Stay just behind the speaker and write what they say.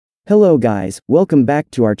Hello guys, welcome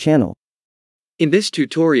back to our channel. In this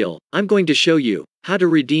tutorial, I'm going to show you how to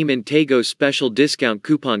redeem Intego's special discount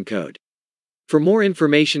coupon code. For more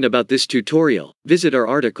information about this tutorial, visit our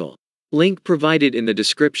article. Link provided in the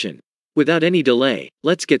description. Without any delay,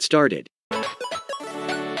 let's get started.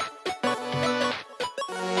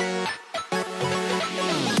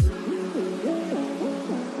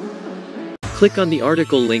 Click on the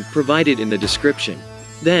article link provided in the description.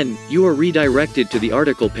 Then, you are redirected to the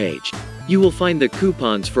article page. You will find the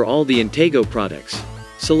coupons for all the Intego products.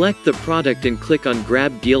 Select the product and click on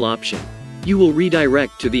Grab Deal option. You will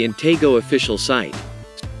redirect to the Intego official site.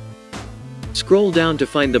 Scroll down to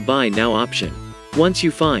find the Buy Now option. Once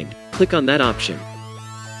you find, click on that option.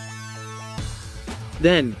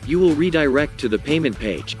 Then, you will redirect to the payment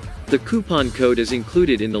page. The coupon code is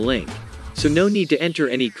included in the link, so no need to enter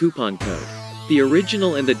any coupon code. The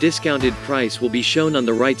original and the discounted price will be shown on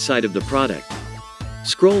the right side of the product.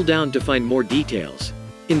 Scroll down to find more details.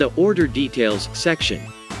 In the Order Details section,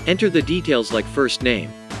 enter the details like first name,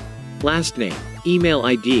 last name, email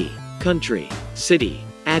ID, country, city,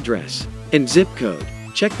 address, and zip code.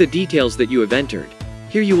 Check the details that you have entered.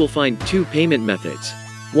 Here you will find two payment methods.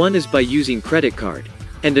 One is by using credit card,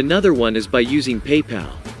 and another one is by using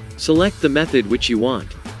PayPal. Select the method which you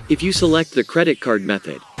want. If you select the credit card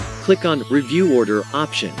method, click on Review Order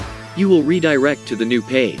option. You will redirect to the new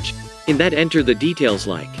page. In that, enter the details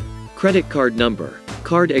like credit card number,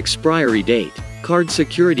 card expiry date, card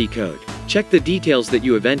security code. Check the details that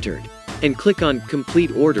you have entered, and click on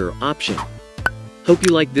Complete Order option. Hope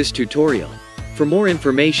you liked this tutorial. For more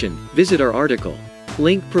information, visit our article.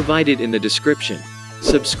 Link provided in the description.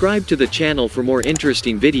 Subscribe to the channel for more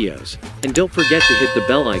interesting videos, and don't forget to hit the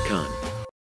bell icon.